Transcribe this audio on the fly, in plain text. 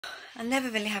I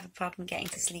never really have a problem getting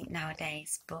to sleep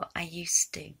nowadays, but I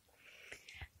used to.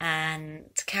 And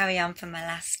to carry on from my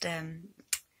last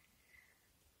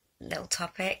little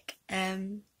topic,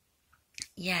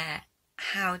 yeah,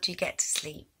 how do you get to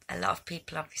sleep? A lot of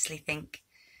people obviously think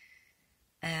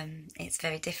it's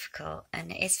very difficult,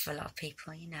 and it is for a lot of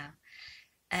people, you know.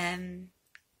 Um,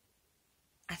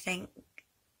 I think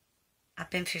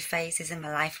I've been through phases in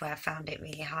my life where I found it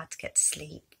really hard to get to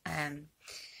sleep,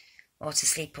 or to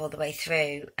sleep all the way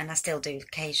through, and I still do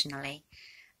occasionally.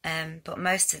 But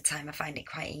most of the time I find it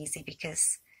quite easy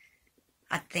because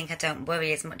I think I don't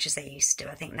worry as much as I used to.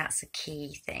 I think that's a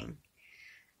key thing.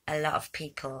 A lot of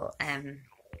people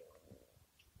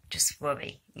just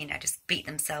worry, you know, just beat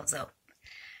themselves up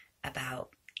about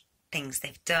things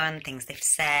they've done, things they've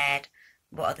said,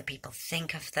 what other people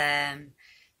think of them,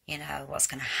 you know, what's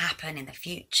going to happen in the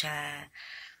future,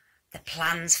 the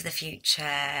plans for the future,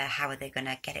 how are they going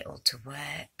to get it all to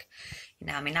work. You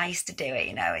know, I mean, I used to do it,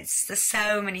 you know, there's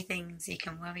so many things you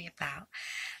can worry about.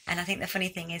 And I think the funny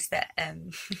thing is that,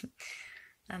 and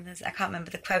I can't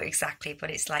remember the quote exactly, but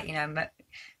it's like, you know,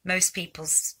 most people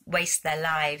waste their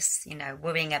lives, you know,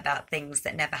 worrying about things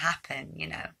that never happen, you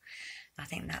know. I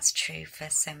think that's true for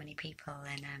so many people.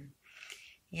 And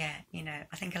yeah, you know,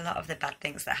 I think a lot of the bad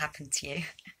things that happen to you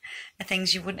are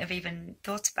things you wouldn't have even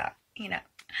thought about, you know.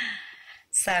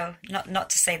 So not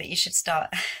to say that you should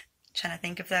start trying to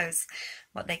think of those,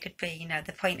 what they could be. You know,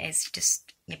 the point is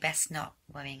just you're best not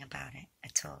worrying about it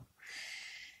at all.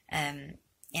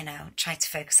 You know, try to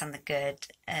focus on the good,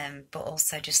 but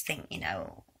also just think, you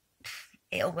know,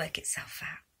 it'll work itself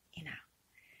out, you know.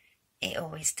 It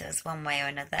always does, one way or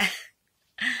another.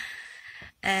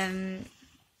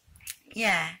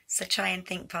 Yeah, so try and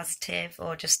think positive,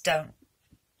 or just don't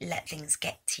let things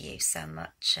get to you so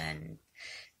much, and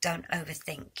don't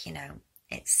overthink, you know.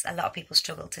 It's a lot of people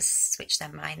struggle to switch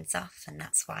their minds off, and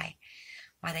that's why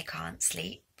they can't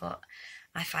sleep. But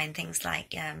I find things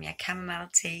like yeah, chamomile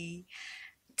tea,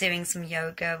 doing some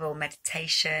yoga or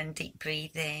meditation, deep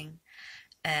breathing,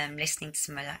 listening to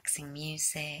some relaxing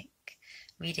music,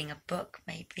 reading a book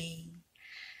maybe,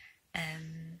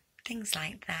 things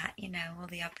like that, you know, all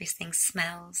the obvious things,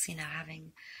 smells, you know,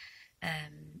 having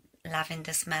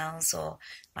lavender smells, or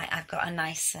like I've got a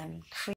nice